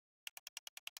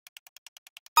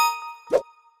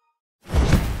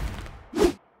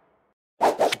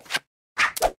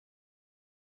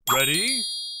Ready,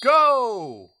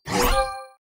 go!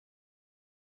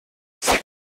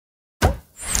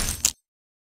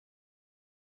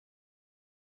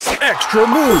 Extra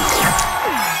move!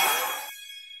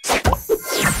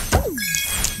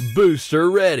 Booster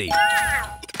ready!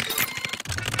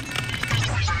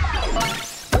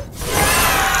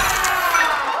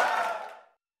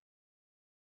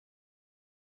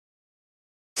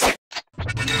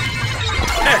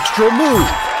 Extra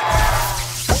move!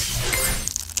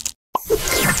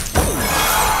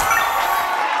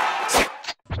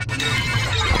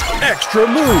 Extra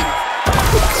move!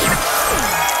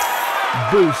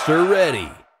 Booster ready!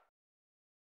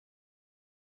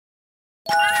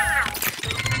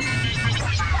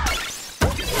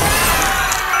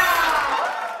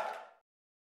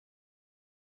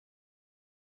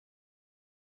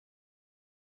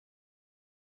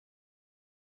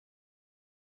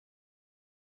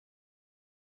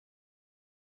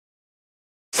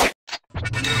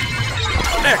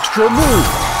 Extra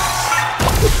move!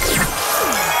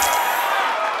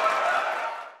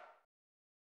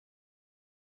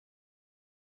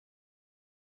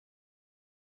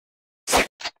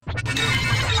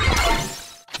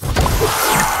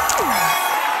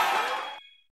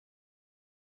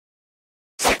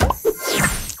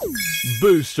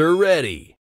 Booster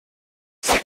ready!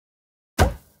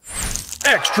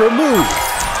 Extra move!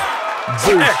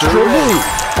 Booster move!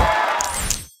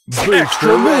 Booster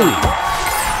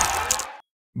ready!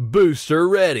 Booster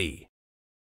ready!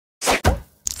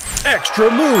 Extra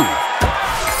move!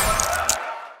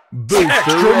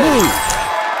 Booster move!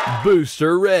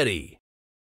 Booster ready!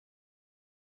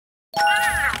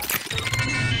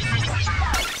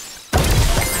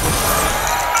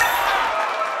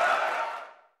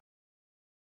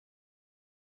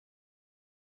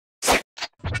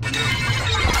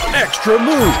 Extra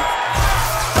move!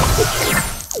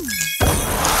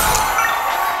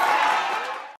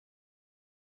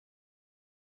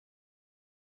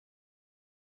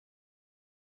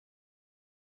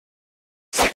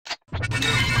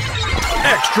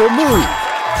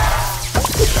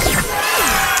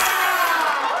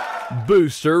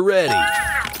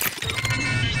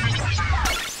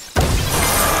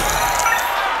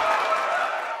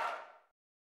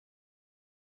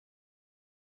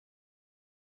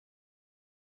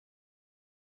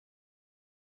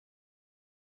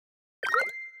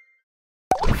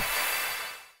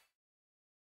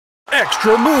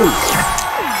 Extra move!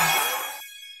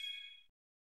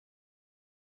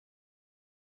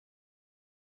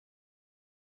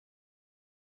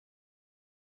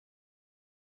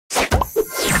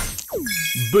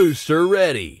 Booster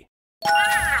ready!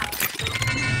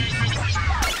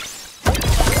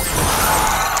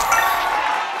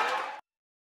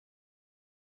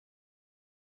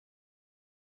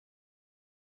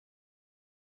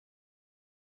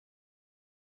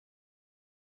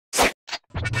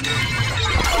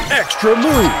 Extra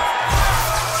move!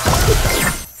 Booster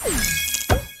ready! Extra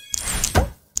move!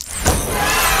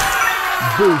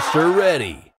 Booster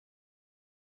ready!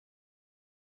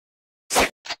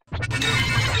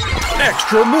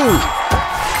 Extra move!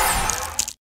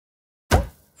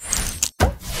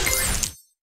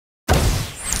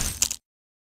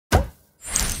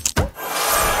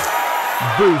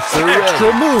 Booster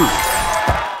extra move!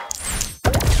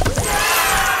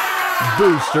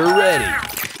 Booster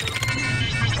ready!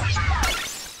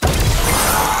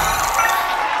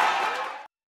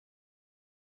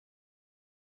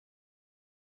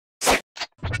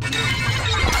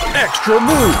 Extra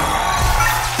move!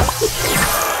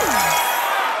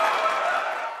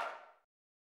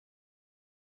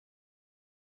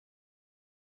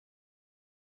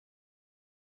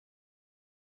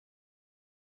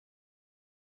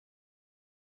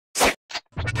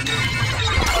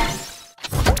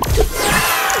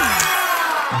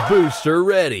 Booster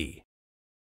ready!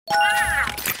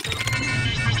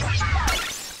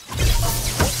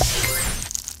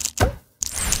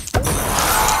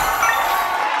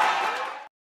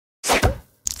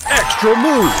 Extra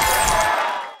move!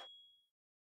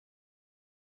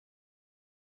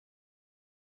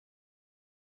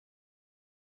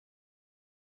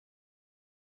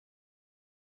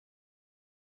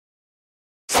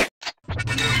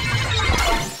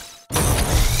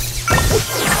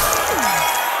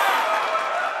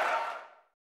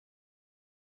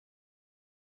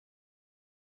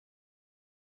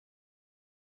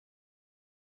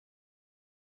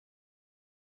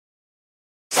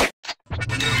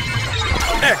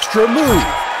 Extra move!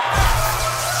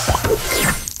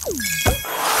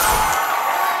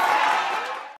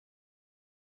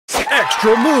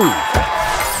 Extra move!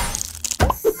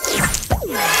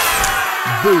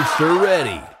 Booster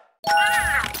ready!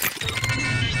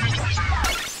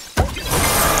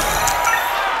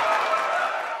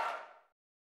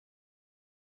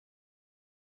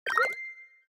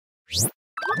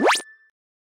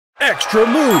 Extra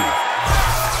move.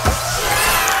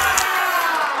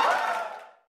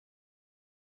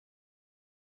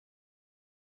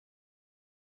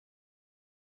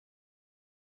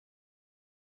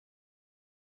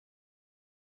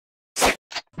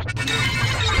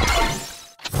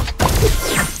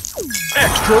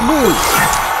 Extra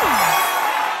move.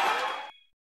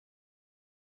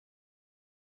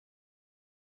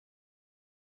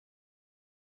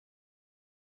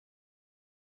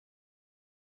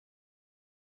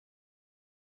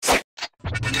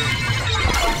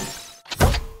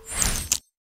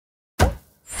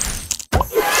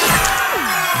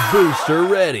 Booster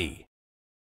ready.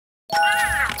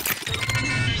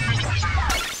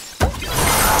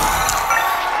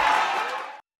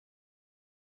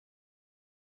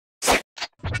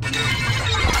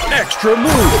 Extra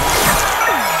move.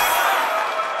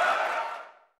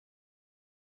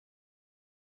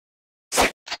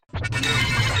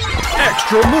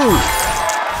 Extra move.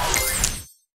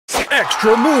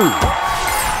 Extra move.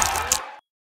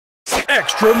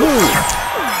 Extra move.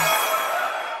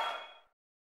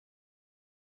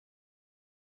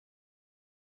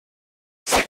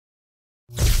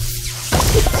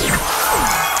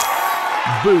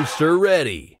 Booster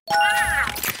ready.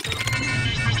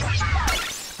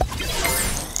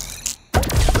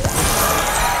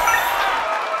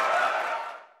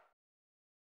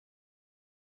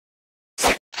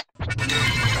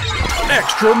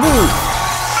 Extra move.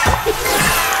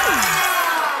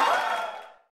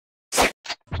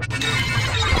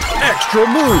 Extra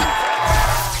move.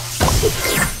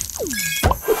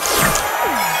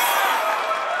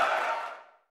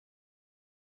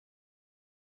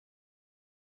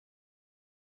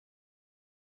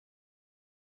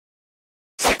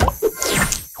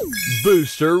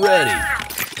 Booster ready.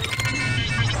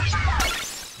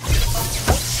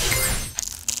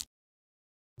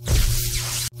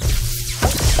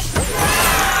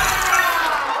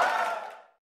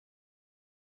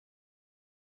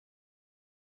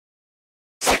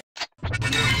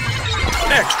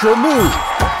 Extra move.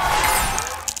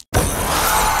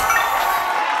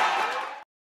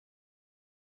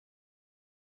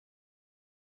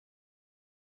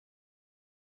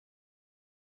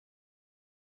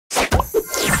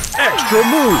 Extra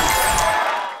move.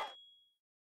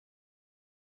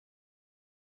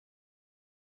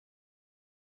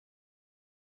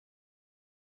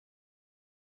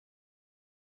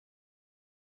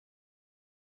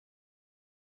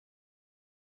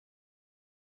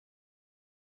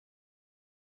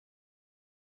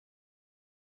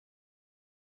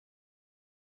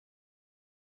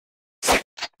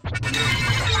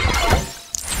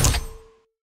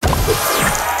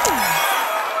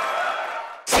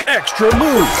 Extra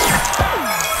move.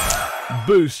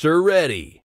 Booster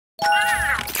ready.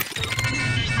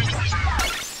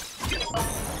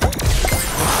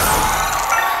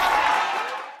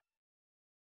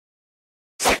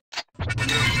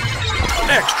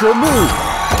 Extra move.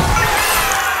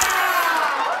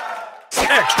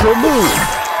 Extra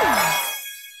move.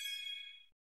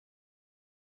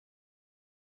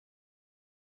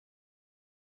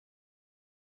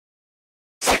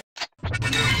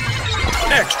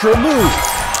 Extra move.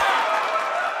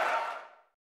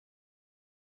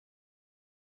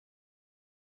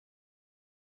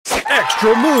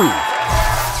 Extra move.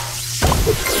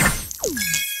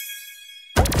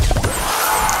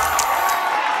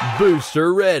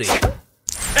 Booster ready.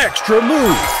 Extra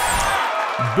move.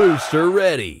 Booster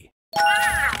ready.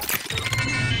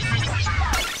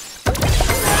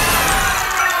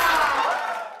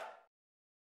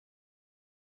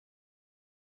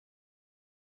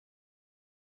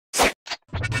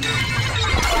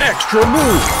 Extra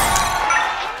move.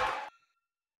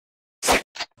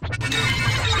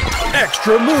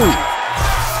 Extra move.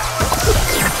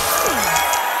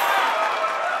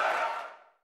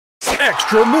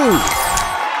 Extra move.